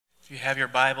If you have your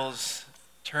Bibles,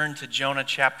 turn to Jonah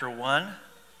chapter 1.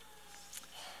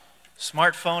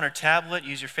 Smartphone or tablet,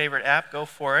 use your favorite app, go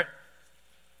for it.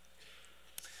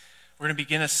 We're going to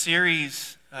begin a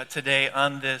series today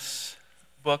on this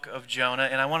book of Jonah,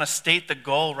 and I want to state the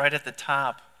goal right at the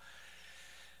top.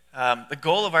 The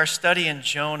goal of our study in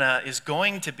Jonah is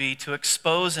going to be to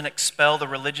expose and expel the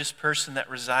religious person that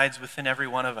resides within every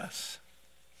one of us.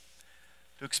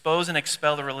 To expose and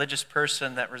expel the religious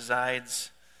person that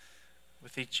resides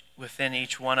within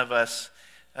each one of us.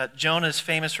 Jonah is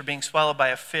famous for being swallowed by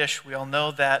a fish. We all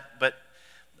know that, but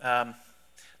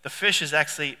the fish is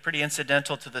actually pretty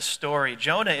incidental to the story.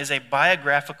 Jonah is a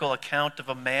biographical account of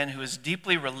a man who is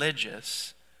deeply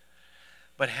religious,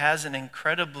 but has an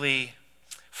incredibly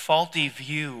faulty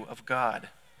view of God.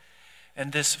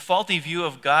 And this faulty view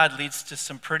of God leads to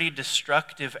some pretty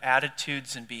destructive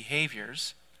attitudes and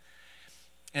behaviors.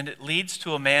 And it leads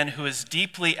to a man who is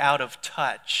deeply out of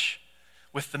touch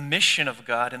with the mission of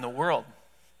God in the world.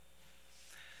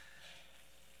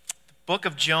 The book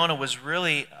of Jonah was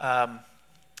really,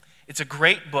 it's a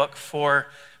great book for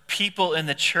people in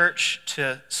the church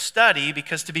to study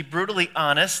because, to be brutally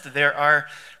honest, there are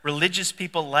religious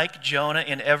people like Jonah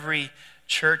in every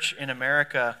church in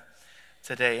America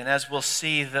today. And as we'll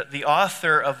see, the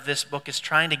author of this book is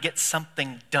trying to get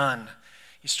something done.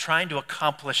 He's trying to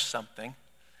accomplish something.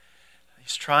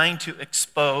 He's trying to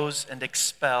expose and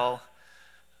expel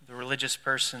the religious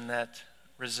person that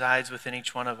resides within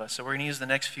each one of us. So we're going to use the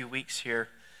next few weeks here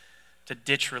to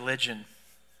ditch religion.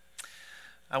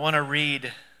 I want to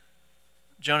read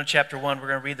Jonah chapter 1. We're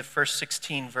going to read the first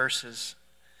 16 verses.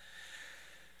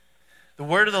 The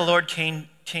word of the Lord came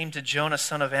to Jonah,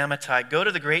 son of Amittai. Go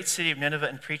to the great city of Nineveh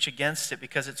and preach against it,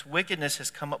 because its wickedness has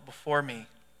come up before me.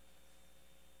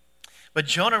 But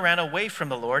Jonah ran away from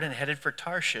the Lord and headed for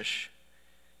Tarshish.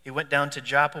 He went down to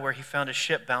Joppa, where he found a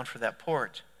ship bound for that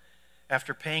port.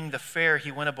 After paying the fare,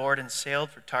 he went aboard and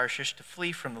sailed for Tarshish to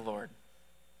flee from the Lord.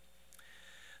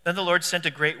 Then the Lord sent a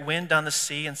great wind on the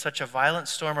sea, and such a violent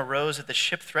storm arose that the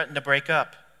ship threatened to break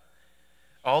up.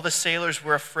 All the sailors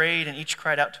were afraid, and each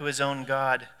cried out to his own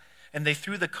God. And they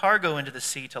threw the cargo into the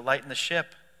sea to lighten the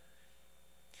ship.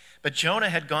 But Jonah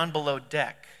had gone below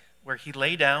deck, where he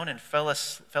lay down and fell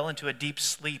into a deep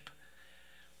sleep.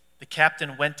 The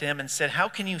captain went to him and said, "How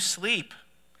can you sleep?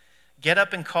 Get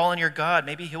up and call on your God.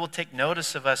 Maybe he will take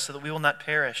notice of us so that we will not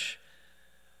perish."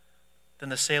 Then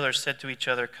the sailors said to each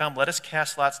other, "Come, let us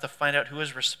cast lots to find out who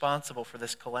is responsible for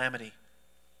this calamity."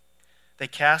 They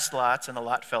cast lots, and the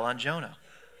lot fell on Jonah.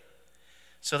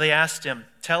 So they asked him,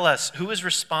 "Tell us, who is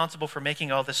responsible for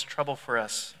making all this trouble for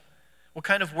us? What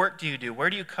kind of work do you do?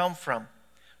 Where do you come from?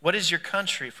 What is your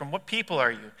country? From what people are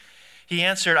you?" He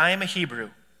answered, "I am a Hebrew,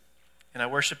 and I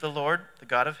worship the Lord, the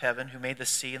God of heaven, who made the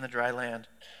sea and the dry land."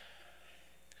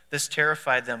 This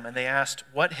terrified them, and they asked,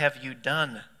 "What have you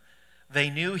done?" They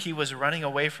knew he was running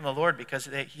away from the Lord because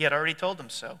he had already told them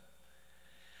so.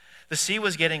 The sea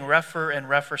was getting rougher and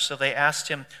rougher, so they asked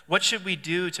him, "What should we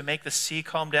do to make the sea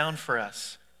calm down for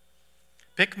us?"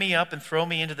 "Pick me up and throw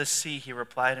me into the sea," he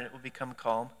replied, "and it will become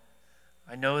calm.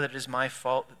 I know that it is my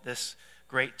fault that this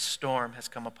great storm has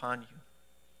come upon you."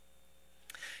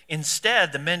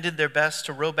 Instead, the men did their best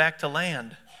to row back to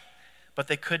land, but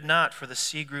they could not, for the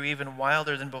sea grew even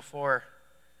wilder than before.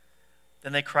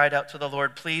 Then they cried out to the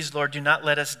Lord, "Please, Lord, do not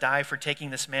let us die for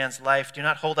taking this man's life. Do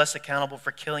not hold us accountable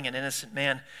for killing an innocent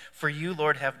man, for you,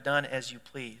 Lord, have done as you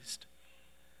pleased."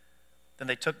 Then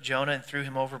they took Jonah and threw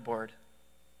him overboard,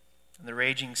 and the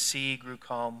raging sea grew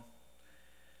calm.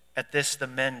 At this, the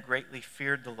men greatly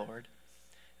feared the Lord,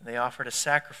 and they offered a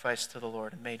sacrifice to the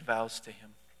Lord and made vows to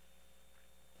him.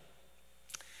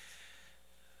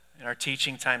 In our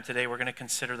teaching time today, we're going to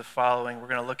consider the following. We're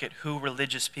going to look at who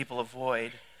religious people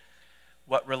avoid,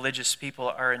 what religious people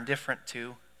are indifferent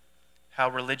to, how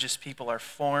religious people are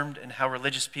formed, and how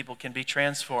religious people can be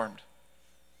transformed.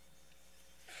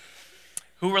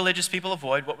 Who religious people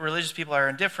avoid, what religious people are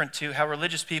indifferent to, how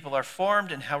religious people are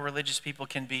formed, and how religious people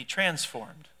can be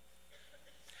transformed.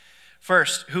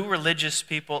 First, who religious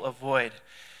people avoid.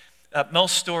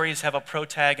 Most stories have a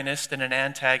protagonist and an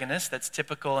antagonist. That's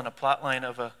typical in a plotline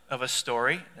of a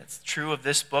story. That's true of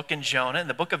this book in Jonah. In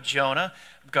the book of Jonah,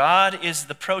 God is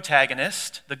the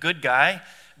protagonist, the good guy.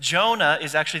 Jonah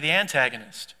is actually the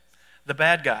antagonist, the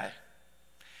bad guy.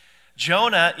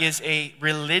 Jonah is a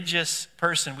religious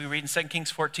person. We read in 2 Kings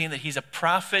 14 that he's a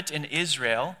prophet in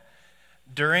Israel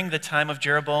during the time of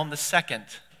Jeroboam II.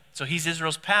 So he's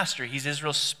Israel's pastor. He's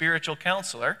Israel's spiritual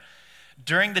counselor.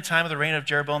 During the time of the reign of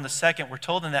Jeroboam II, we're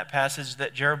told in that passage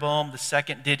that Jeroboam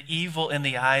II did evil in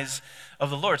the eyes of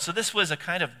the Lord. So this was a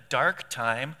kind of dark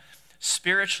time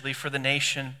spiritually for the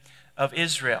nation of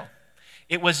Israel.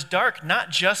 It was dark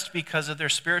not just because of their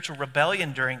spiritual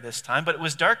rebellion during this time, but it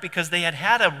was dark because they had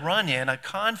had a run-in, a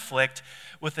conflict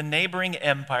with a neighboring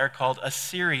empire called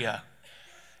Assyria.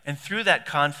 And through that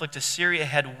conflict, Assyria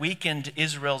had weakened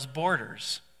Israel's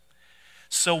borders.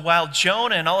 So while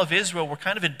Jonah and all of Israel were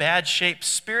kind of in bad shape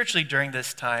spiritually during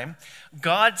this time,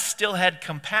 God still had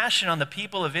compassion on the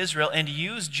people of Israel and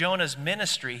used Jonah's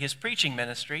ministry, his preaching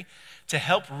ministry, to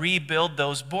help rebuild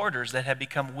those borders that had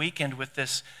become weakened with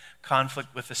this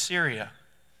conflict with Assyria.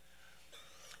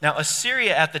 Now,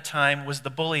 Assyria at the time was the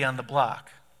bully on the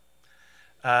block.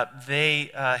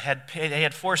 They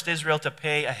had forced Israel to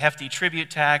pay a hefty tribute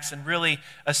tax, and really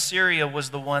Assyria was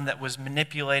the one that was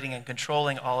manipulating and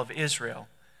controlling all of Israel.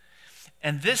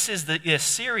 And this is the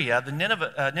Assyria, the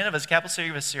Nineveh's capital city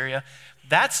of Assyria.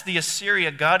 That's the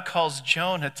Assyria God calls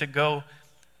Jonah to go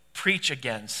preach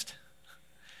against.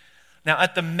 Now,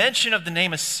 at the mention of the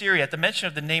name Assyria, at the mention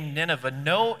of the name Nineveh,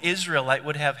 no Israelite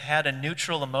would have had a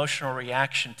neutral emotional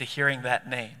reaction to hearing that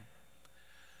name.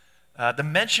 The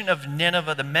mention of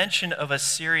Nineveh, the mention of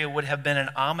Assyria would have been an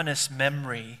ominous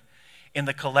memory in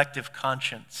the collective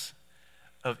conscience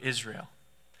of Israel.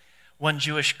 One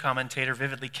Jewish commentator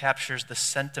vividly captures the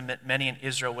sentiment many in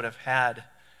Israel would have had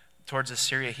towards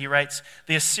Assyria. He writes,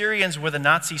 "The Assyrians were the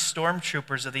Nazi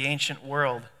stormtroopers of the ancient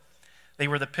world. They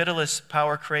were the pitiless,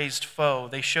 power-crazed foe.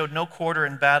 They showed no quarter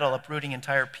in battle, uprooting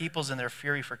entire peoples in their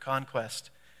fury for conquest.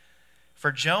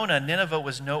 For Jonah, Nineveh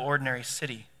was no ordinary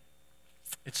city.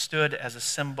 It stood as a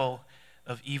symbol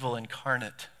of evil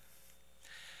incarnate."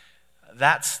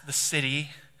 That's the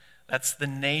city, that's the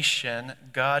nation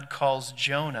God calls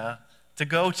Jonah to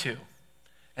go to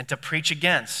and to preach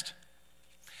against.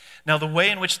 Now, the way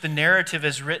in which the narrative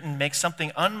is written makes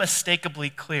something unmistakably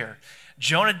clear.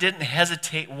 Jonah didn't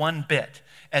hesitate one bit.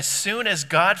 As soon as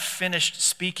God finished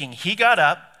speaking, he got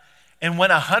up and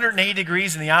went 180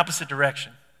 degrees in the opposite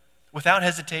direction without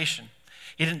hesitation.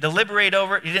 He didn't deliberate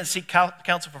over it. He didn't seek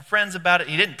counsel from friends about it.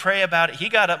 He didn't pray about it. He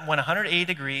got up and went 180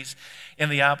 degrees in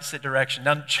the opposite direction.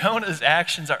 Now, Jonah's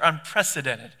actions are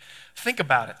unprecedented. Think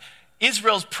about it.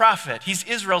 Israel's prophet, he's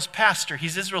Israel's pastor,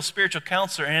 he's Israel's spiritual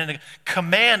counselor, and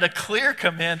in a clear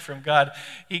command from God,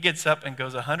 he gets up and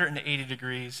goes 180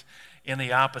 degrees in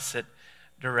the opposite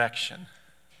direction.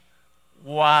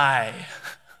 Why?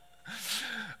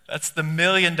 That's the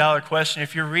million-dollar question.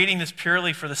 If you're reading this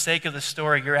purely for the sake of the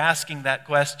story, you're asking that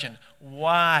question.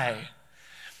 Why?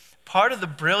 Part of the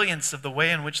brilliance of the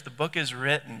way in which the book is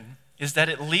written is that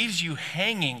it leaves you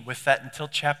hanging with that until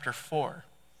chapter 4.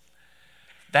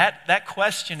 That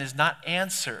question is not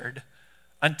answered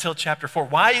until chapter 4.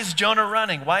 Why is Jonah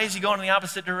running? Why is he going in the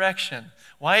opposite direction?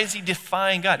 Why is he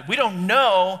defying God? We don't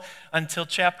know until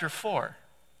chapter 4.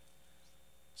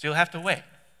 So you'll have to wait.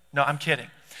 No, I'm kidding.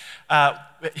 I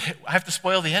have to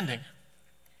spoil the ending.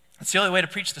 It's the only way to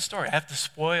preach the story. I have to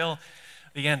spoil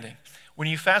the ending. When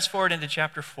you fast forward into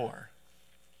chapter 4,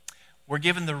 we're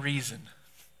given the reason.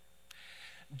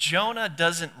 Jonah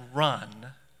doesn't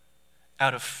run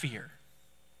out of fear.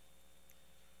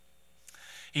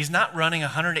 He's not running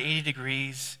 180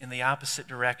 degrees in the opposite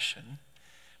direction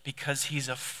because he's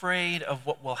afraid of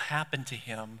what will happen to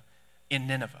him in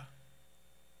Nineveh.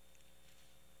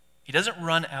 He doesn't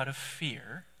run out of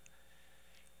fear.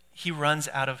 He runs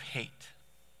out of hate.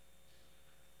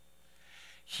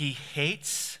 He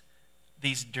hates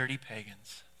these dirty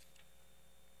pagans.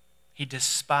 He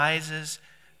despises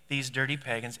these dirty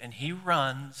pagans, and he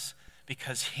runs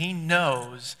because he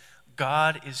knows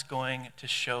God is going to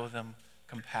show them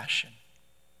compassion.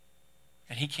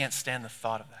 And he can't stand the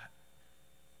thought of that.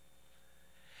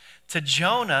 To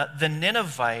Jonah, the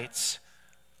Ninevites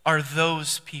are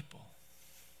those people.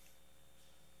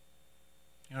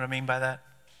 You know what I mean by that?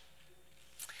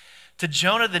 To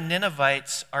Jonah, the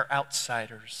Ninevites are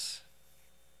outsiders.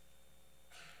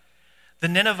 The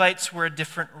Ninevites were a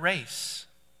different race,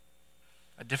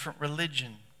 a different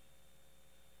religion.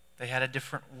 They had a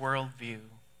different worldview.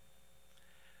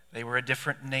 They were a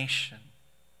different nation.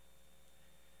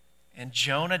 And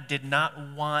Jonah did not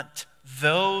want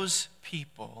those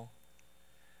people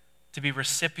to be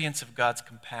recipients of God's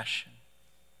compassion.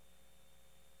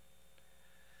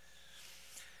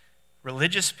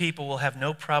 Religious people will have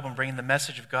no problem bringing the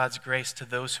message of God's grace to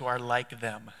those who are like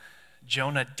them.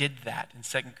 Jonah did that in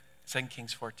 2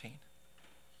 Kings 14.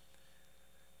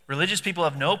 Religious people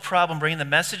have no problem bringing the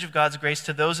message of God's grace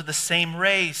to those of the same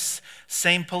race,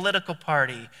 same political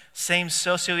party, same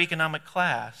socioeconomic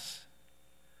class.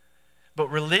 But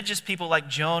religious people like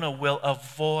Jonah will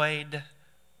avoid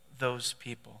those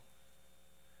people.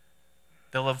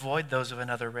 They'll avoid those of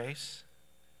another race.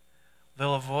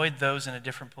 They'll avoid those in a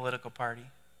different political party.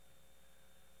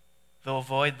 They'll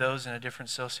avoid those in a different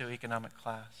socioeconomic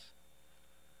class.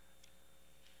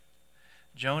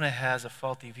 Jonah has a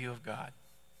faulty view of God.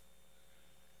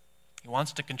 He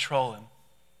wants to control him.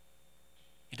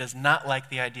 He does not like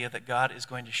the idea that God is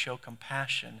going to show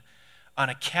compassion on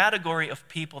a category of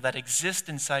people that exist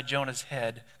inside Jonah's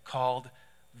head called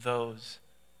those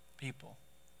people.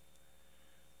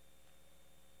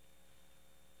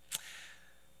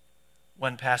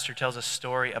 One pastor tells a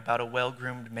story about a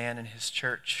well-groomed man in his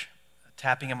church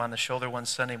tapping him on the shoulder one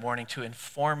Sunday morning to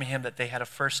inform him that they had a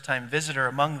first-time visitor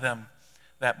among them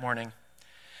that morning.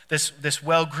 This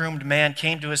well-groomed man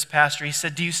came to his pastor. He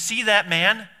said, "Do you see that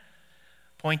man?"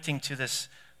 Pointing to this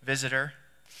visitor.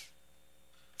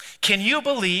 "Can you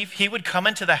believe he would come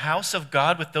into the house of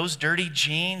God with those dirty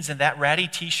jeans and that ratty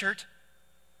t-shirt?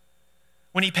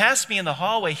 When he passed me in the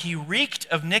hallway, he reeked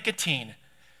of nicotine.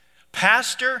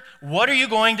 Pastor, what are you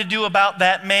going to do about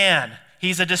that man?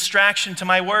 He's a distraction to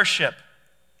my worship."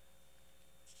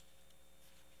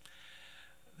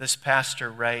 This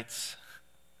pastor writes,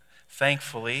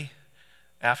 "Thankfully,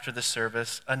 after the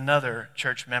service, another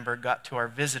church member got to our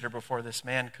visitor before this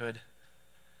man could.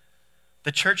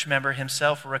 The church member,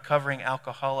 himself a recovering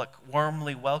alcoholic,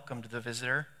 warmly welcomed the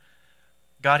visitor,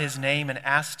 got his name, and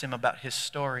asked him about his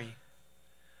story.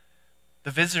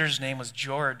 The visitor's name was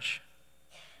George.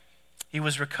 He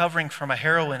was recovering from a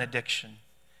heroin addiction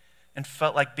and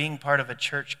felt like being part of a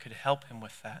church could help him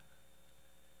with that.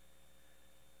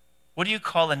 What do you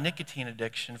call a nicotine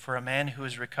addiction for a man who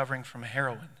is recovering from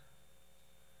heroin?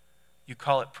 You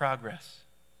call it progress.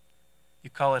 You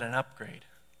call it an upgrade."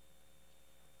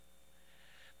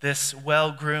 This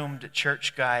well-groomed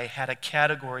church guy had a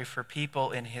category for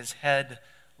people in his head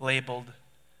labeled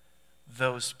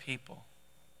those people.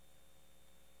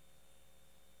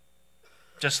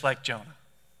 Just like Jonah.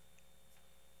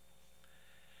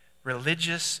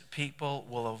 Religious people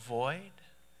will avoid,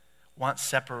 want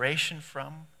separation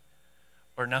from,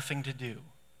 or nothing to do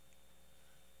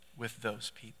with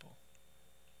those people.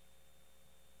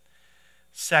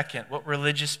 Second, what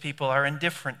religious people are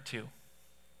indifferent to.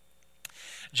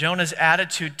 Jonah's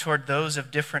attitude toward those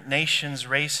of different nations,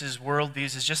 races,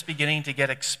 worldviews is just beginning to get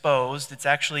exposed. It's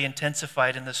actually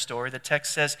intensified in the story. The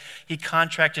text says he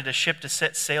contracted a ship to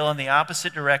set sail in the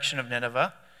opposite direction of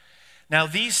Nineveh. Now,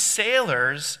 these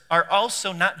sailors are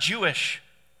also not Jewish.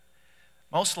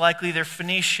 Most likely they're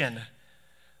Phoenician.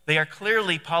 They are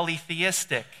clearly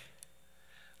polytheistic.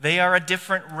 They are a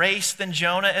different race than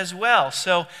Jonah as well.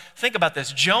 So think about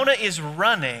this. Jonah is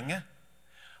running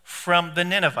from the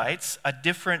Ninevites, a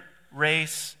different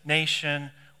race,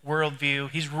 nation, worldview.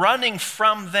 He's running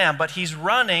from them, but he's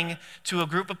running to a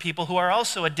group of people who are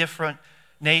also a different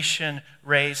nation,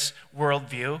 race,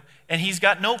 worldview, and he's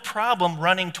got no problem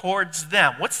running towards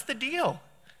them. What's the deal?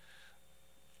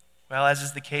 Well, as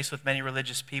is the case with many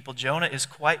religious people, Jonah is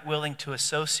quite willing to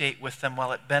associate with them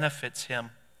while it benefits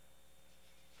him.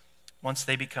 Once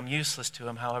they become useless to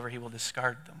him, however, he will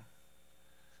discard them.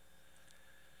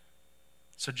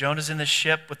 So Jonah's in the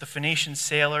ship with the Phoenician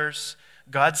sailors.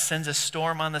 God sends a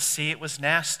storm on the sea. It was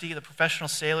nasty. The professional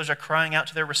sailors are crying out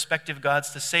to their respective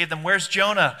gods to save them. Where's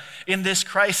Jonah in this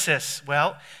crisis?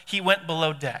 Well, he went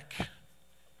below deck.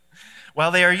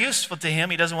 While they are useful to him,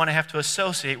 he doesn't want to have to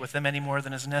associate with them any more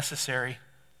than is necessary.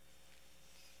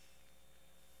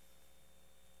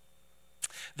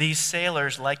 These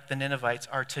sailors, like the Ninevites,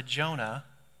 are to Jonah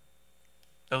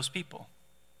those people.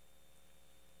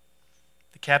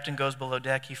 The captain goes below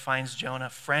deck. He finds Jonah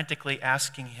frantically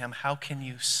asking him, "How can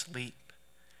you sleep?"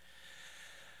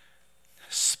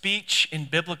 Speech in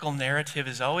biblical narrative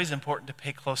is always important to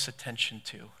pay close attention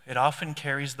to. It often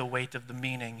carries the weight of the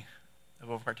meaning of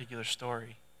a particular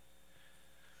story.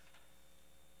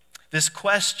 This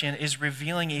question is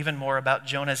revealing even more about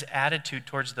Jonah's attitude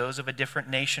towards those of a different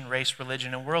nation, race,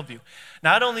 religion, and worldview.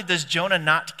 Not only does Jonah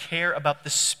not care about the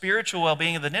spiritual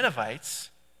well-being of the Ninevites,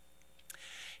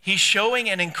 he's showing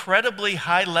an incredibly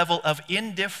high level of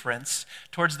indifference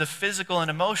towards the physical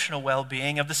and emotional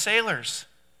well-being of the sailors.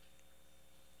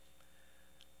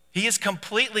 He is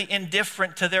completely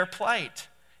indifferent to their plight.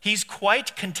 He's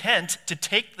quite content to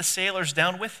take the sailors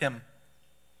down with him.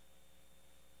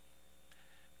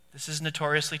 This is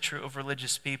notoriously true of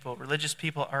religious people. Religious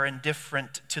people are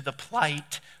indifferent to the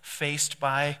plight faced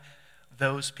by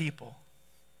those people.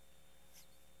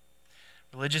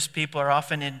 Religious people are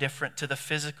often indifferent to the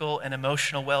physical and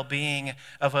emotional well-being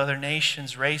of other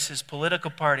nations, races,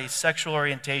 political parties, sexual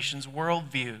orientations,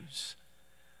 worldviews.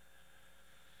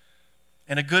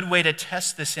 And a good way to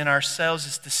test this in ourselves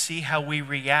is to see how we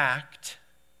react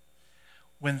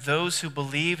when those who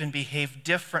believe and behave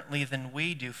differently than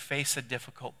we do face a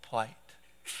difficult plight.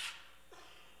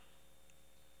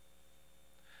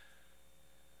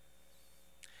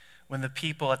 when the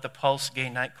people at the Pulse gay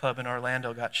nightclub in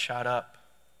Orlando got shot up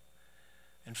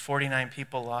and 49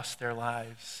 people lost their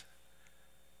lives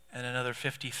and another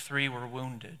 53 were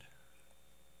wounded?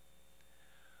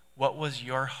 What was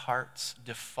your heart's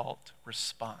default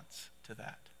response to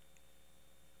that?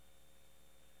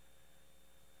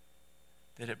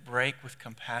 Did it break with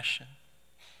compassion?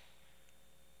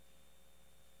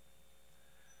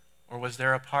 Or was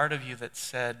there a part of you that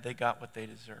said they got what they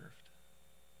deserved?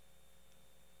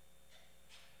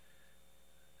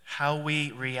 How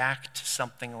we react to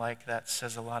something like that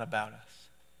says a lot about us.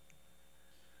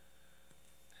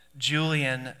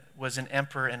 Julian was an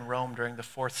emperor in Rome during the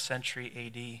 4th century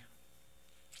A.D.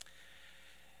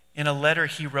 In a letter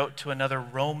he wrote to another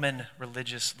Roman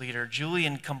religious leader,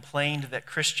 Julian complained that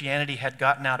Christianity had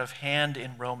gotten out of hand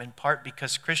in Rome, in part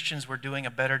because Christians were doing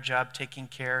a better job taking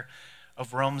care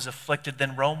of Rome's afflicted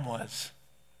than Rome was.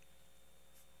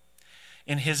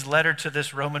 In his letter to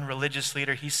this Roman religious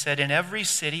leader, he said, "In every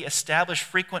city establish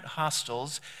frequent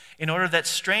hostels in order that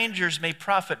strangers may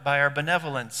profit by our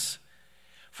benevolence.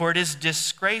 For it is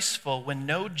disgraceful when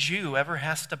no Jew ever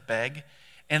has to beg,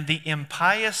 and the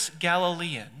impious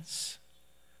Galileans,"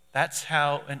 that's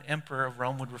how an emperor of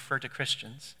Rome would refer to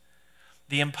Christians,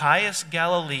 "the impious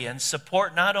Galileans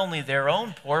support not only their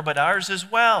own poor, but ours as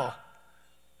well."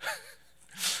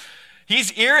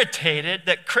 He's irritated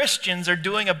that Christians are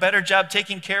doing a better job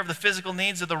taking care of the physical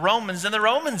needs of the Romans than the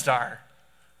Romans are.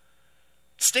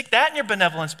 Stick that in your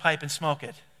benevolence pipe and smoke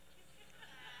it.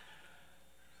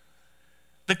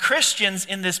 The Christians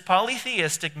in this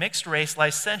polytheistic, mixed-race,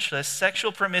 licentious,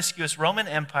 sexual, promiscuous Roman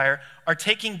Empire are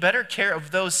taking better care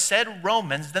of those said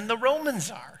Romans than the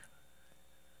Romans are.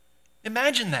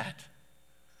 Imagine that.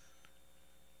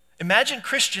 Imagine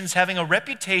Christians having a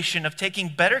reputation of taking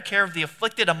better care of the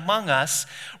afflicted among us,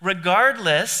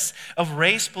 regardless of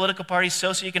race, political party,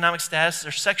 socioeconomic status,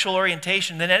 or sexual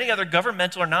orientation, than any other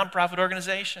governmental or nonprofit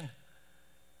organization.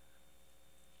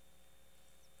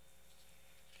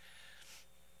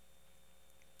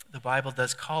 The Bible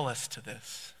does call us to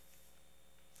this.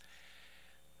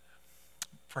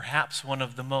 Perhaps one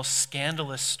of the most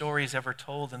scandalous stories ever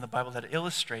told in the Bible that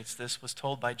illustrates this was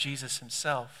told by Jesus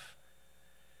himself,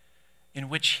 in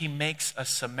which he makes a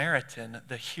Samaritan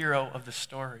the hero of the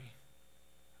story.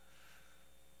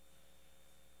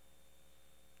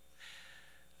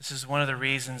 This is one of the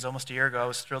reasons, almost a year ago, I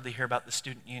was thrilled to hear about the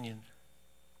Student Union.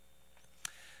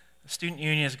 The Student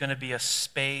Union is going to be a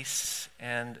space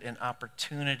and an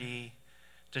opportunity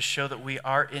to show that we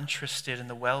are interested in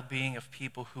the well-being of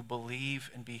people who believe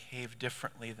and behave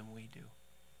differently than we do.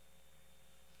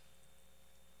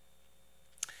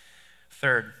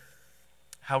 Third,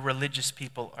 how religious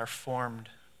people are formed.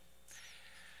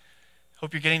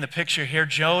 Hope you're getting the picture here.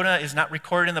 Jonah is not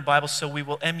recorded in the Bible, so we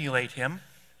will emulate him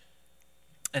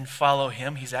and follow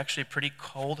him. He's actually a pretty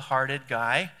cold-hearted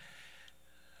guy.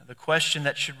 The question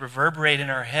that should reverberate in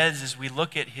our heads as we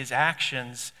look at his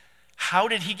actions, how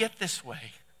did he get this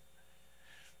way?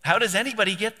 How does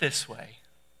anybody get this way?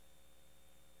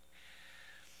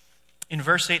 In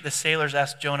verse 8, the sailors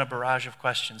asked Jonah a barrage of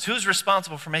questions. Who's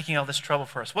responsible for making all this trouble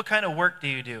for us? What kind of work do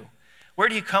you do? Where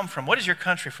do you come from? What is your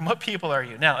country? From what people are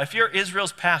you? Now, if you're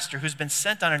Israel's pastor who's been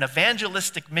sent on an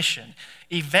evangelistic mission,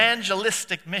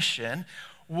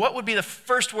 what would be the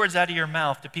first words out of your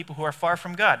mouth to people who are far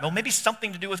from God? Well, maybe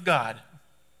something to do with God.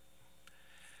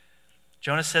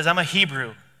 Jonah says, I'm a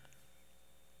Hebrew.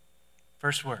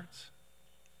 First words.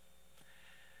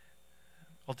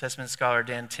 Old Testament scholar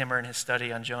Dan Timmer, in his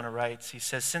study on Jonah, writes, he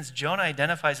says, since Jonah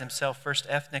identifies himself first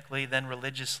ethnically, then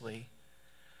religiously,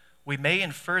 we may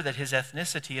infer that his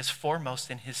ethnicity is foremost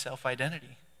in his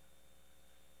self-identity.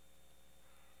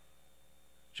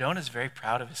 Jonah is very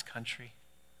proud of his country.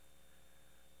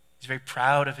 He's very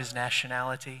proud of his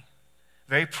nationality,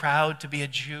 very proud to be a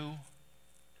Jew.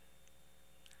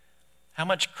 How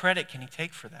much credit can he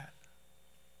take for that?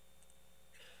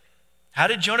 How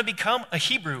did Jonah become a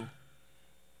Hebrew?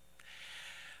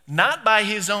 Not by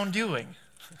his own doing,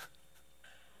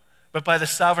 but by the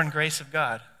sovereign grace of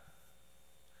God.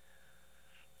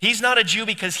 He's not a Jew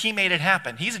because he made it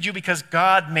happen. He's a Jew because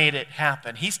God made it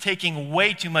happen. He's taking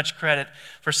way too much credit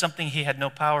for something he had no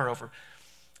power over.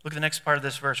 Look at the next part of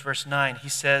this verse, verse 9. He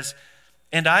says,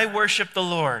 and I worship the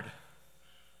Lord.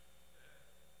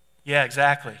 Yeah,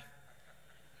 exactly.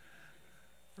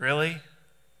 Really?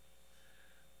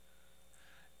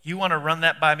 You want to run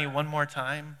that by me one more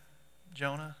time,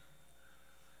 Jonah?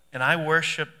 And I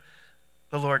worship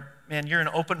the Lord. Man, you're in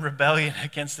open rebellion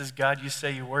against this God you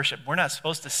say you worship. We're not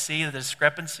supposed to see the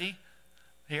discrepancy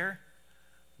here.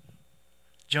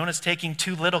 Jonah's taking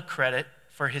too little credit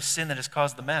for his sin that has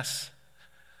caused the mess.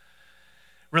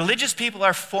 Religious people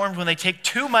are formed when they take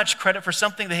too much credit for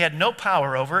something they had no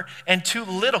power over and too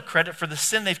little credit for the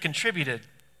sin they've contributed.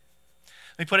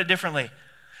 Let me put it differently.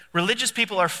 Religious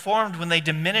people are formed when they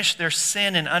diminish their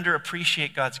sin and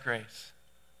underappreciate God's grace.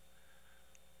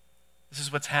 This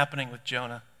is what's happening with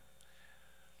Jonah.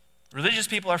 Religious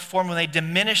people are formed when they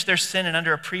diminish their sin and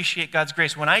underappreciate God's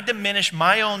grace. When I diminish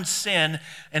my own sin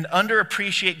and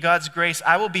underappreciate God's grace,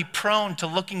 I will be prone to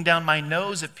looking down my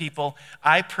nose at people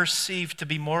I perceive to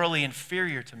be morally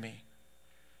inferior to me.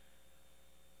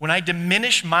 When I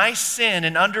diminish my sin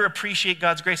and underappreciate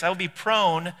God's grace, I will be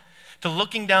prone to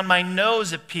looking down my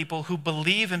nose at people who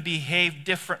believe and behave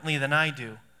differently than I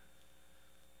do.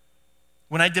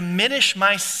 When I diminish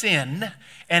my sin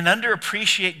and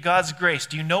underappreciate God's grace,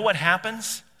 do you know what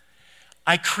happens?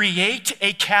 I create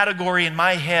a category in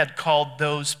my head called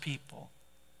those people.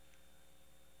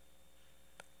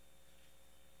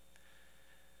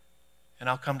 And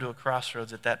I'll come to a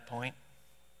crossroads at that point.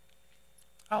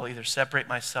 I'll either separate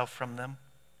myself from them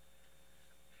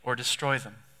or destroy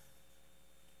them.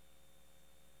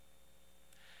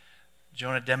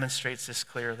 Jonah demonstrates this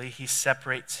clearly. He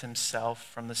separates himself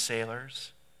from the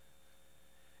sailors.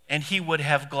 And he would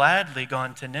have gladly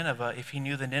gone to Nineveh if he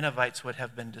knew the Ninevites would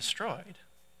have been destroyed.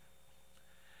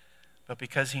 But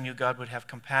because he knew God would have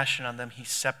compassion on them, he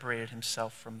separated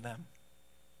himself from them.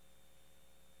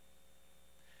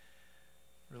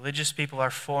 Religious people are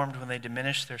formed when they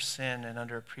diminish their sin and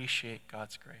underappreciate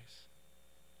God's grace.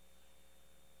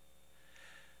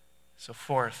 So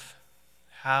fourth,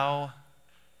 how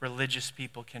religious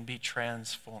people can be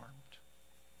transformed.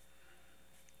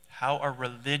 How are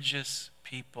religious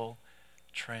people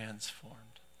transformed?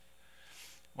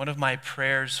 One of my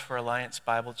prayers for Alliance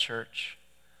Bible Church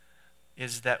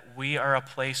is that we are a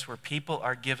place where people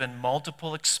are given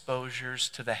multiple exposures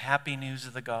to the happy news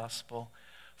of the gospel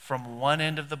from one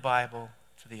end of the Bible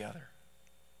to the other.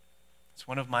 It's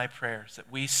one of my prayers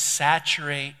that we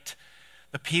saturate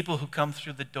the people who come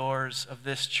through the doors of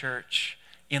this church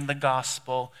in the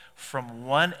gospel from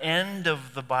one end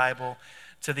of the Bible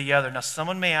to the other. Now,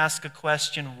 someone may ask a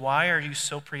question, why are you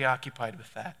so preoccupied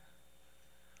with that?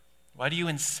 Why do you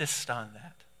insist on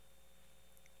that?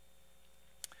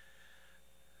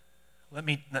 Let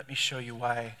me show you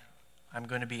why I'm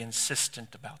going to be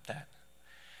insistent about that.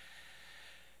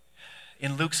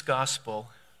 In Luke's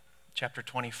gospel, chapter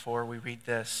 24, we read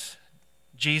this.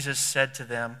 Jesus said to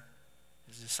them,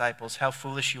 his disciples, "How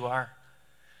foolish you are,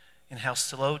 and how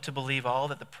slow to believe all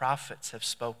that the prophets have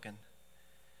spoken.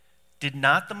 Did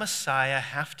not the Messiah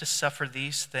have to suffer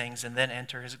these things and then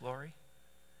enter his glory?"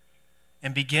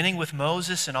 And beginning with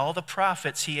Moses and all the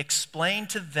prophets, he explained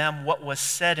to them what was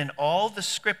said in all the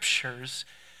scriptures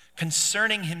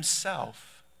concerning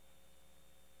himself.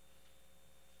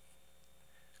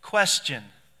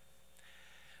 Question: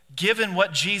 given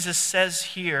what Jesus says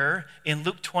here in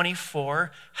Luke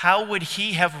 24, how would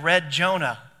he have read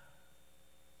Jonah?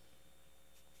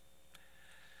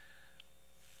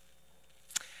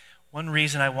 One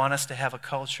reason I want us to have a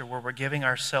culture where we're giving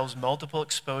ourselves multiple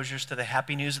exposures to the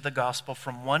happy news of the gospel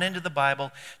from one end of the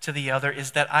Bible to the other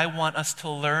is that I want us to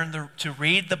learn to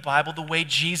read the Bible the way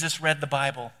Jesus read the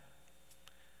Bible.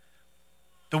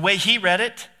 The way he read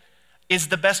it is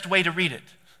the best way to read it.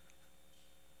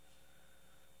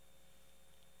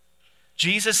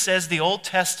 Jesus says the Old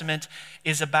Testament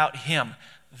is about him.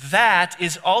 That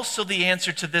is also the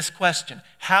answer to this question.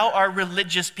 How are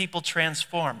religious people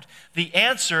transformed? The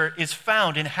answer is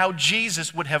found in how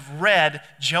Jesus would have read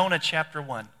Jonah chapter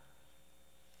 1.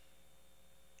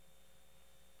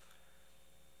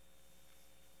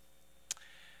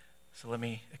 So let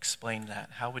me explain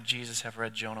that. How would Jesus have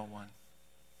read Jonah 1?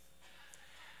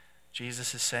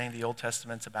 Jesus is saying the Old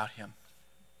Testament's about him.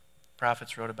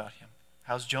 Prophets wrote about him.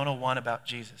 How's Jonah 1 about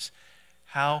Jesus?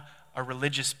 How are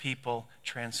religious people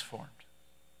transformed?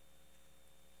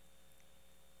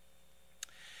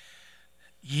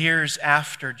 Years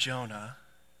after Jonah,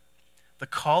 the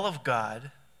call of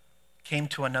God came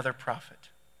to another prophet,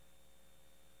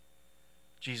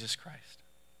 Jesus Christ.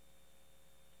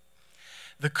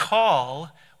 The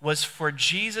call was for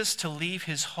Jesus to leave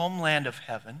his homeland of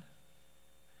heaven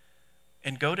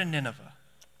and go to Nineveh.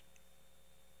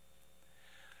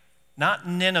 Not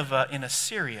Nineveh in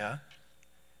Assyria,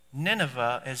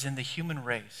 Nineveh as in the human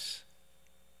race.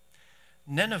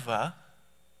 Nineveh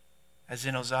as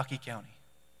in Ozaukee County.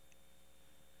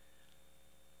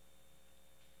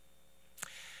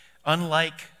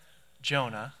 Unlike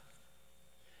Jonah,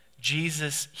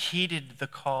 Jesus heeded the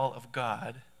call of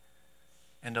God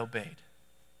and obeyed.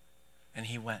 And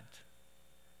he went.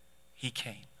 He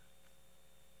came.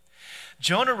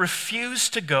 Jonah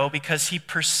refused to go because he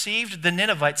perceived the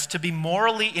Ninevites to be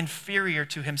morally inferior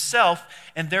to himself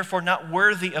and therefore not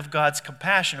worthy of God's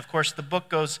compassion. Of course, the book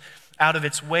goes out of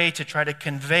its way to try to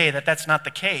convey that that's not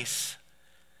the case.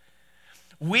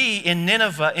 We in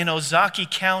Nineveh, in Ozaukee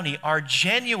County, are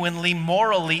genuinely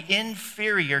morally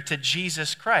inferior to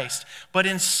Jesus Christ. But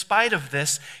in spite of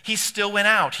this, he still went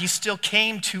out. He still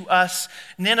came to us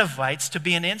Ninevites to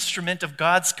be an instrument of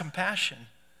God's compassion.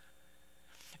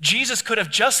 Jesus could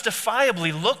have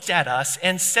justifiably looked at us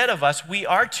and said of us, we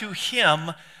are to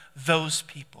him those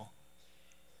people.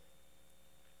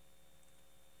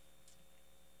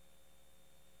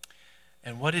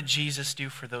 And what did Jesus do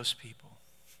for those people?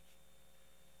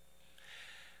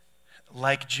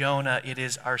 Like Jonah, it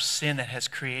is our sin that has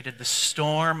created the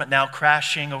storm now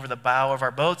crashing over the bow of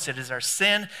our boats. It is our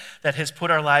sin that has put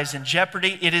our lives in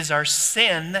jeopardy. It is our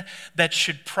sin that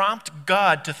should prompt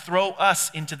God to throw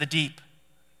us into the deep.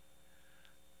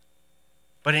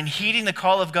 But in heeding the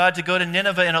call of God to go to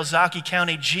Nineveh in Ozaukee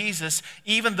County, Jesus,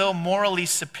 even though morally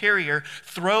superior,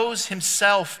 throws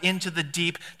himself into the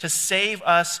deep to save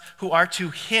us who are to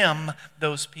him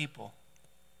those people.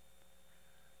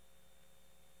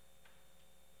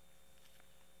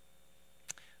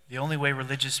 The only way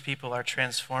religious people are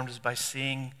transformed is by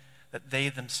seeing that they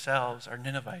themselves are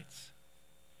Ninevites.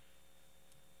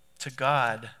 To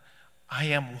God, I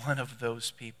am one of those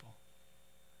people.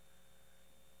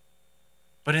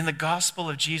 But in the gospel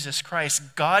of Jesus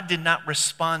Christ, God did not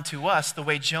respond to us the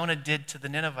way Jonah did to the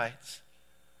Ninevites.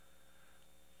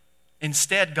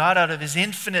 Instead, God, out of his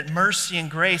infinite mercy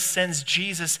and grace, sends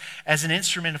Jesus as an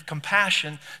instrument of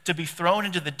compassion to be thrown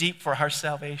into the deep for our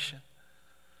salvation.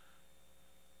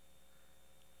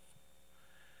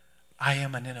 I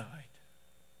am a Ninevite.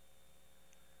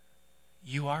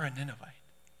 You are a Ninevite.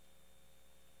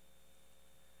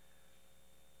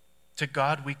 To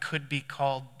God, we could be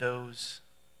called those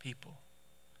people.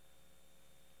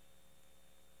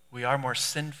 We are more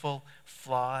sinful,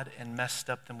 flawed, and messed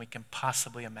up than we can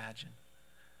possibly imagine.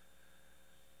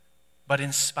 But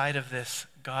in spite of this,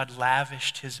 God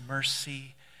lavished his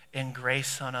mercy and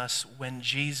grace on us when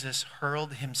Jesus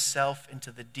hurled himself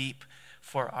into the deep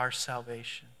for our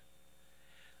salvation.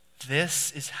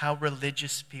 This is how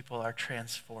religious people are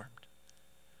transformed.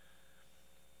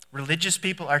 Religious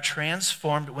people are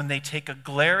transformed when they take a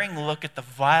glaring look at the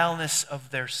vileness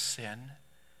of their sin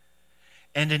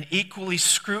and an equally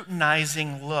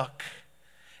scrutinizing look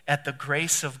at the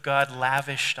grace of God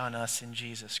lavished on us in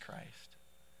Jesus Christ.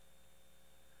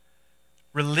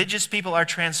 Religious people are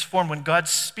transformed when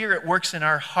God's Spirit works in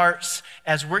our hearts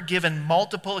as we're given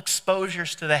multiple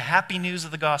exposures to the happy news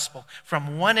of the gospel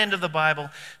from one end of the Bible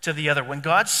to the other. When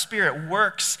God's Spirit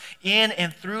works in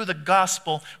and through the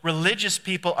gospel, religious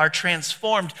people are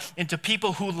transformed into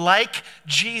people who, like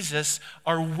Jesus,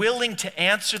 are willing to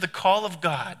answer the call of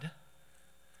God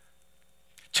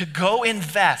to go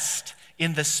invest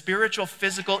in the spiritual,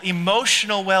 physical,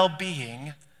 emotional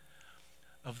well-being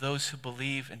of those who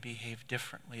believe and behave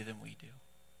differently than we do.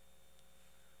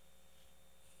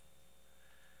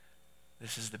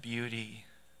 This is the beauty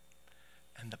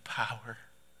and the power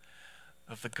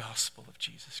of the gospel of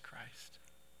Jesus Christ.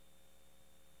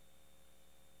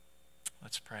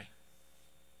 Let's pray.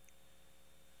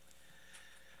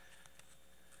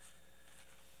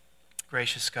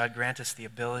 Gracious God, grant us the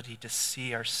ability to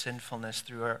see our sinfulness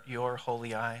through your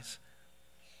holy eyes.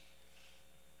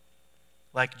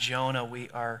 Like Jonah, we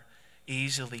are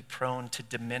easily prone to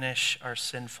diminish our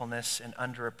sinfulness and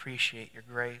underappreciate your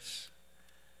grace.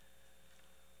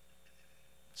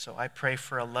 So I pray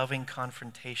for a loving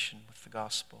confrontation with the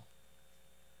gospel.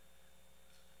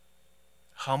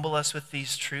 Humble us with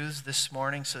these truths this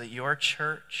morning so that your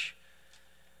church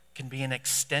can be an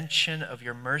extension of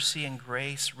your mercy and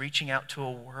grace, reaching out to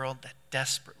a world that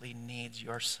desperately needs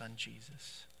your Son,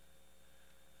 Jesus.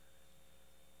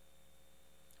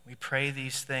 We pray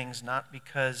these things not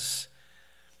because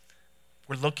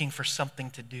we're looking for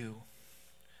something to do.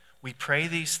 We pray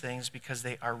these things because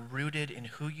they are rooted in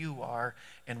who you are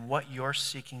and what you're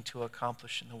seeking to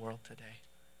accomplish in the world today.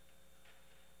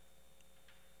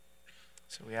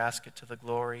 So we ask it to the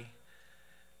glory,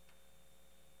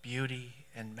 beauty,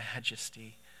 and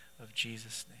majesty of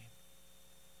Jesus'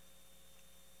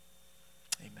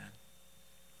 name. Amen.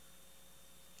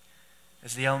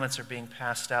 As the elements are being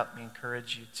passed out, we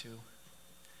encourage you to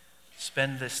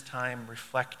spend this time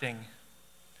reflecting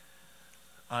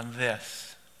on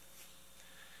this.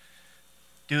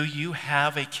 Do you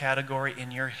have a category in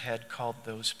your head called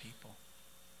those people?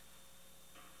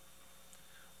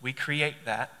 We create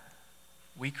that.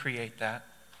 We create that.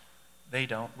 They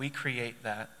don't. We create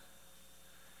that.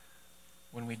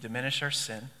 when we diminish our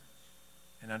sin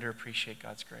and underappreciate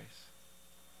God's grace.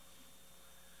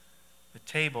 The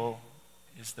table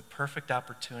is the perfect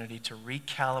opportunity to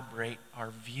recalibrate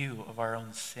our view of our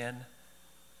own sin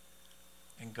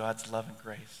and God's love and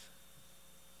grace.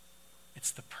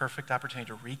 It's the perfect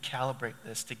opportunity to recalibrate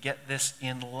this, to get this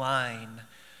in line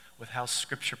with how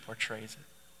Scripture portrays it.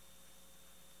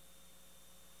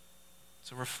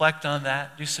 So reflect on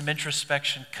that, do some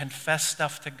introspection, confess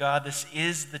stuff to God. This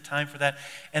is the time for that.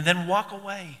 And then walk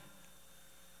away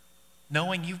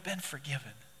knowing you've been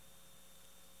forgiven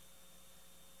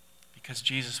because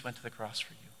Jesus went to the cross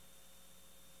for you.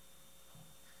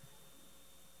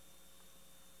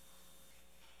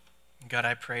 God,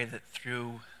 I pray that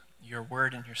through your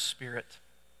word and your Spirit,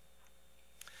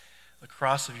 the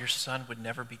cross of your Son would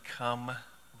never become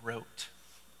rote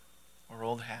or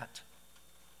old hat.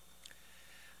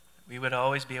 We would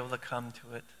always be able to come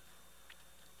to it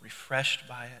refreshed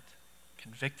by it,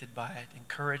 convicted by it,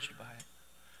 encouraged by it.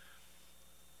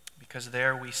 Because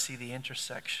there we see the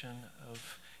intersection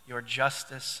of your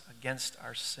justice against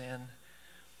our sin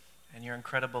and your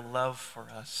incredible love for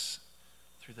us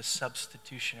through the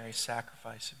substitutionary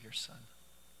sacrifice of your Son.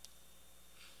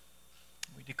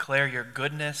 We declare your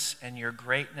goodness and your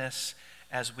greatness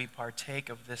as we partake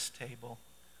of this table.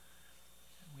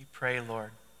 And we pray,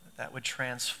 Lord, that would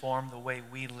transform the way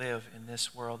we live in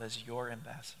this world as your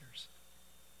ambassadors.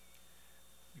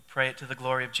 We pray it to the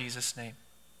glory of Jesus' name.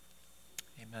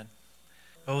 Amen.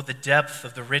 Oh, the depth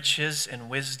of the riches and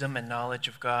wisdom and knowledge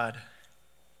of God.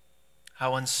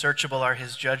 How unsearchable are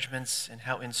his judgments and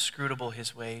how inscrutable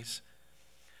his ways.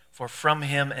 For from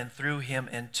him and through him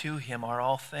and to him are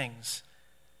all things.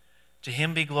 To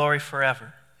him be glory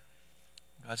forever.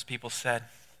 God's people said,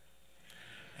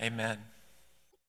 Amen.